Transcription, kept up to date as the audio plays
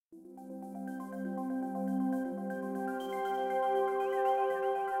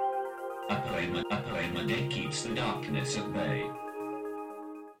Appointment keeps the darkness at bay.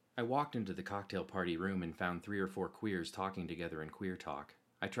 I walked into the cocktail party room and found 3 or 4 queers talking together in queer talk.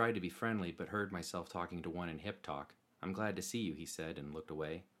 I tried to be friendly, but heard myself talking to one in hip talk. "I'm glad to see you," he said, and looked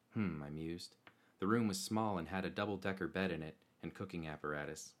away. I mused. The room was small and had a double-decker bed in it, and cooking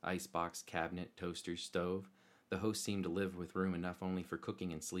apparatus, icebox, cabinet, toaster, stove. The host seemed to live with room enough only for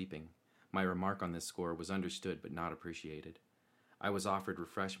cooking and sleeping. My remark on this score was understood but not appreciated. I was offered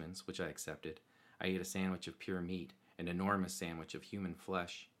refreshments, which I accepted. I ate a sandwich of pure meat, an enormous sandwich of human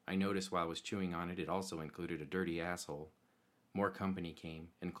flesh. I noticed while I was chewing on it, it also included a dirty asshole. More company came,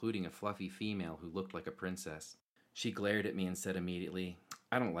 including a fluffy female who looked like a princess. She glared at me and said immediately,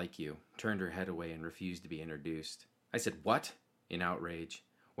 "I don't like you," turned her head away and refused to be introduced. I said, "What?" in outrage.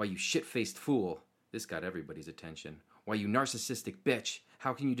 "Why, you shit-faced fool." This got everybody's attention. "Why, you narcissistic bitch.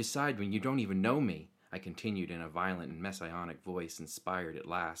 How can you decide when you don't even know me?" I continued in a violent and messianic voice, inspired at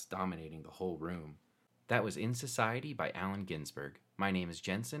last, dominating the whole room. That was In Society by Allen Ginsberg. My name is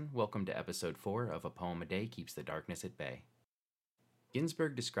Jensen. Welcome to episode 4 of A Poem a Day Keeps the Darkness at Bay.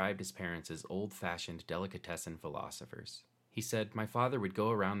 Ginsberg described his parents as old-fashioned delicatessen philosophers. He said, "My father would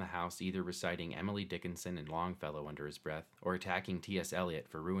go around the house either reciting Emily Dickinson and Longfellow under his breath, or attacking T.S. Eliot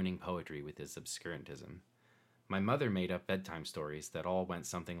for ruining poetry with his obscurantism. My mother made up bedtime stories that all went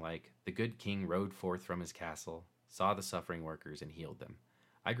something like, the good king rode forth from his castle, saw the suffering workers, and healed them.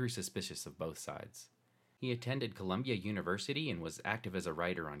 I grew suspicious of both sides." He attended Columbia University and was active as a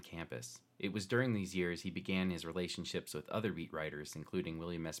writer on campus. It was during these years he began his relationships with other beat writers, including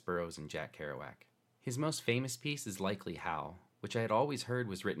William S. Burroughs and Jack Kerouac. His most famous piece is Likely Hal, which I had always heard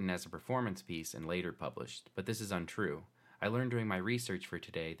was written as a performance piece and later published, but this is untrue. I learned during my research for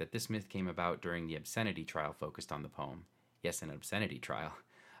today that this myth came about during the obscenity trial focused on the poem. Yes, an obscenity trial.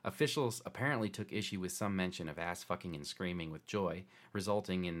 Officials apparently took issue with some mention of ass-fucking and screaming with joy,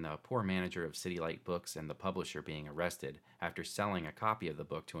 resulting in the poor manager of City Light Books and the publisher being arrested after selling a copy of the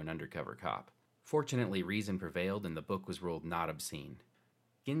book to an undercover cop. Fortunately, reason prevailed and the book was ruled not obscene.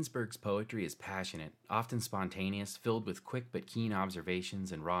 Ginsberg's poetry is passionate, often spontaneous, filled with quick but keen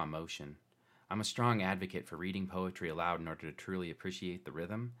observations and raw emotion. I'm a strong advocate for reading poetry aloud in order to truly appreciate the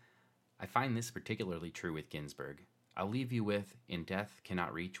rhythm. I find this particularly true with Ginsberg. I'll leave you with, "In death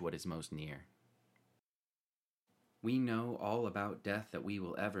cannot reach what is most near." We know all about death that we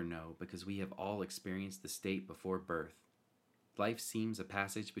will ever know because we have all experienced the state before birth. Life seems a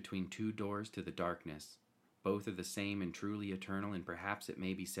passage between 2 doors to the darkness. Both are the same and truly eternal, and perhaps it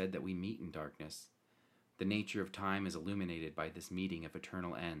may be said that we meet in darkness. The nature of time is illuminated by this meeting of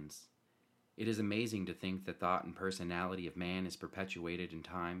eternal ends. It is amazing to think the thought and personality of man is perpetuated in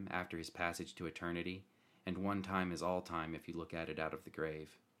time after his passage to eternity, and one time is all time if you look at it out of the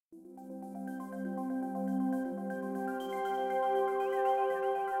grave.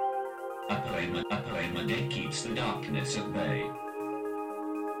 A poem a day keeps the darkness at bay.